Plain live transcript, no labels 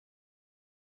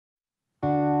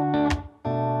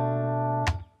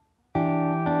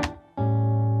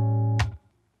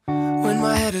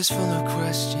head is full of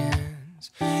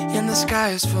questions, and the sky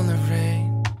is full of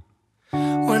rain.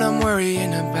 When I'm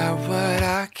worrying about what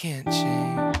I can't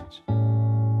change,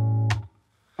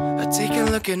 I take a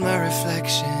look at my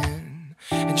reflection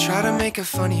and try to make a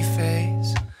funny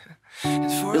face.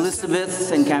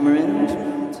 Elizabeth and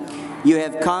Cameron, you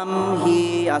have come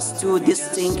here as two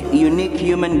distinct, unique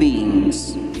human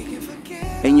beings,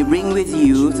 and you bring with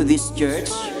you to this church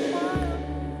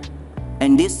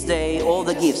and this day all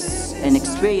the gifts and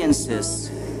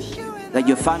experiences that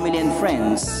your family and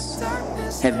friends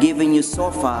have given you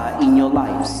so far in your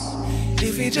lives.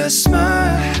 If we just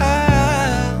smile,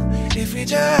 if we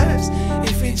just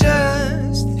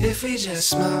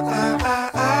smile,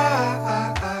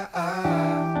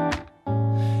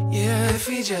 yeah, if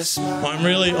we just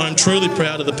smile. I'm truly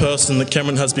proud of the person that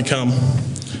Cameron has become.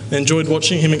 I enjoyed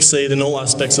watching him exceed in all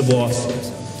aspects of life.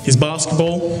 His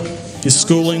basketball, his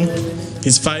schooling,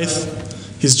 his faith,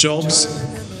 his jobs,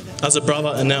 as a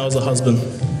brother and now as a husband.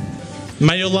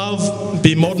 May your love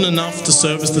be modern enough to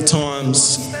service the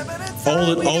times,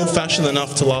 old-fashioned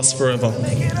enough to last forever.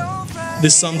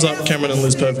 This sums up Cameron and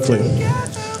Liz perfectly.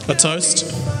 A toast.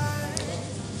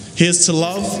 Here's to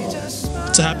love,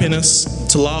 to happiness,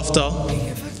 to laughter,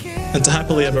 and to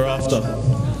happily ever after.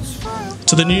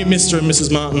 To the new Mr. and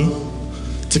Mrs. Martin,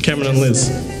 to Cameron and Liz.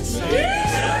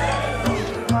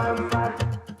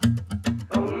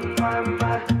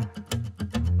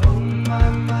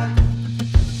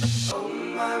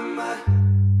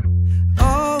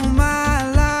 All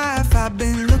my life I've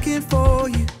been looking for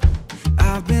you.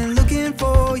 I've been looking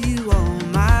for you all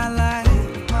my life.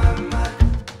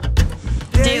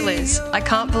 Dear Liz, I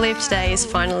can't believe today is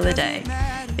finally the day.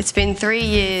 It's been 3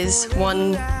 years,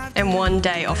 one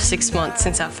day off 6 months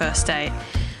since our first date.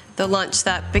 The lunch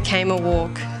that became a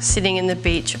walk, sitting in the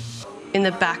beach in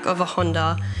the back of a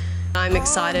Honda. I'm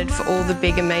excited for all the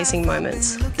big amazing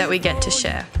moments that we get to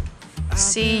share.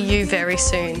 See you very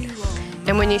soon.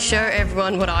 And when you show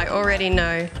everyone what I already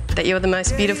know, that you're the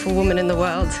most beautiful woman in the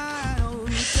world,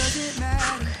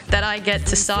 that I get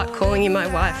to start calling you my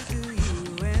wife.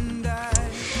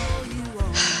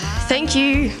 Thank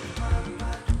you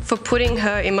for putting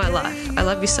her in my life. I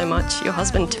love you so much, your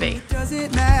husband-to-be.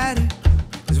 Doesn't matter,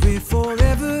 'cause we're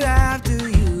forever after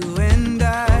you and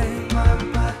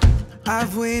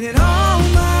I've waited all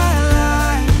my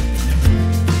life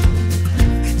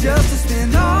just to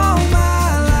spend all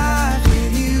my life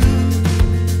with you.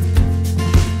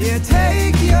 Yeah,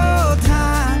 take your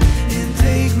time and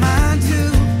take mine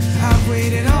too. I've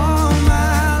waited all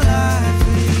my life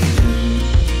with you.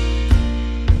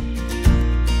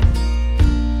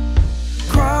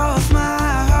 Cross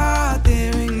my heart,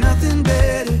 there ain't nothing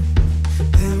better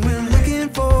than when looking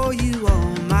for you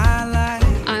all my life.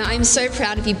 I'm so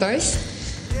proud of you both.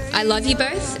 I love you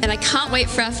both, and I can't wait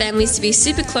for our families to be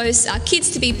super close, our kids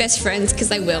to be best friends, because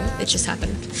they will, it just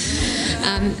happened.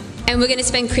 And we're going to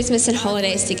spend Christmas and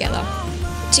holidays together.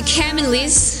 To Cam and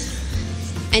Liz,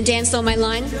 and Dan stole my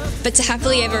line, but to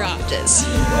happily ever afters.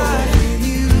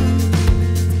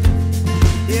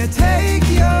 Yeah, take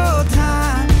your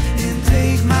time and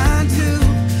take mine too.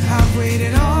 I've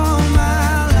waited all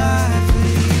my life for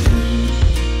you.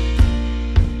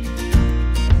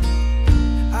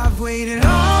 I've waited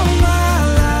all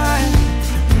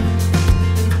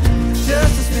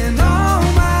just to spend all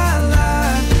my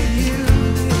life with you.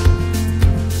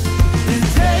 And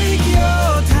take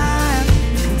your time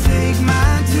and take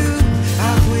mine too.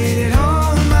 I've waited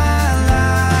all my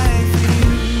life for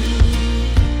you.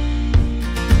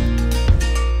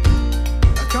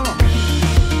 Come on.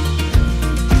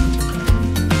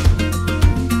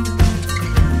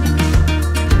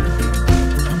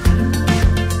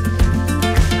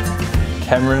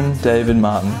 Cameron David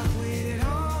Martin.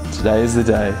 Today is the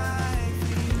day.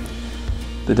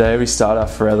 The day we start our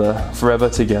forever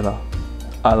together.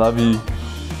 I love you.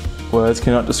 Words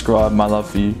cannot describe my love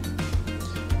for you.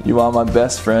 You are my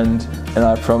best friend, and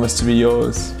I promise to be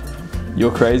yours.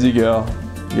 Your crazy girl,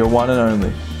 your one and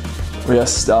only. We are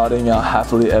starting our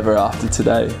happily ever after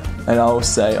today, and I will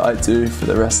say I do for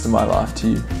the rest of my life to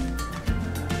you.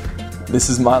 This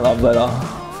is my love letter.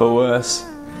 For worse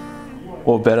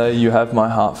or better, you have my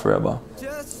heart forever.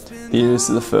 Here is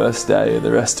the first day of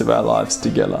the rest of our lives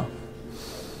together.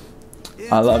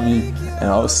 I love you, and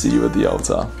I will see you at the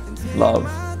altar. Love,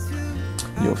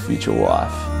 your future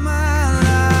wife.